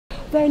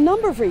There are a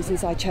number of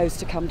reasons I chose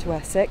to come to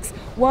Essex.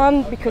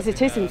 One, because it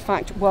is in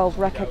fact world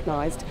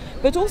recognised,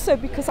 but also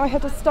because I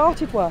had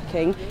started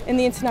working in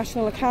the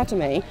International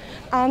Academy,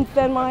 and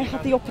then when I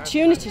had the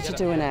opportunity to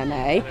do an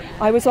MA,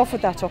 I was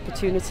offered that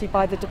opportunity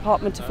by the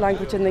Department of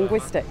Language and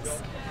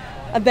Linguistics.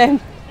 And then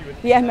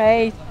the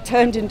MA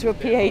turned into a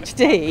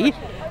PhD,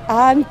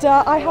 and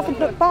I haven't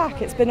looked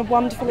back. It's been a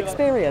wonderful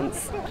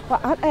experience.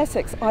 But at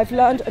Essex, I've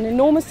learned an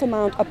enormous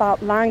amount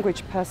about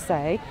language per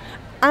se,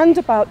 and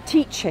about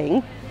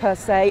teaching per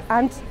se,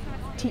 and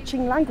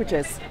teaching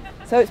languages.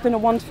 So it's been a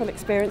wonderful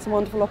experience, a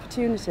wonderful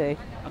opportunity.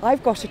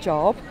 I've got a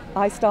job.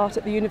 I start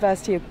at the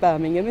University of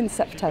Birmingham in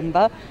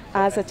September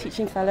as a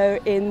teaching fellow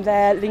in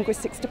their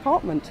linguistics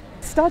department.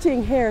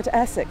 Studying here at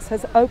Essex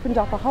has opened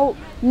up a whole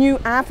new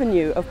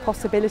avenue of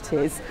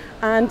possibilities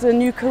and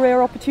new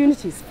career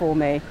opportunities for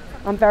me.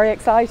 I'm very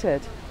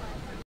excited.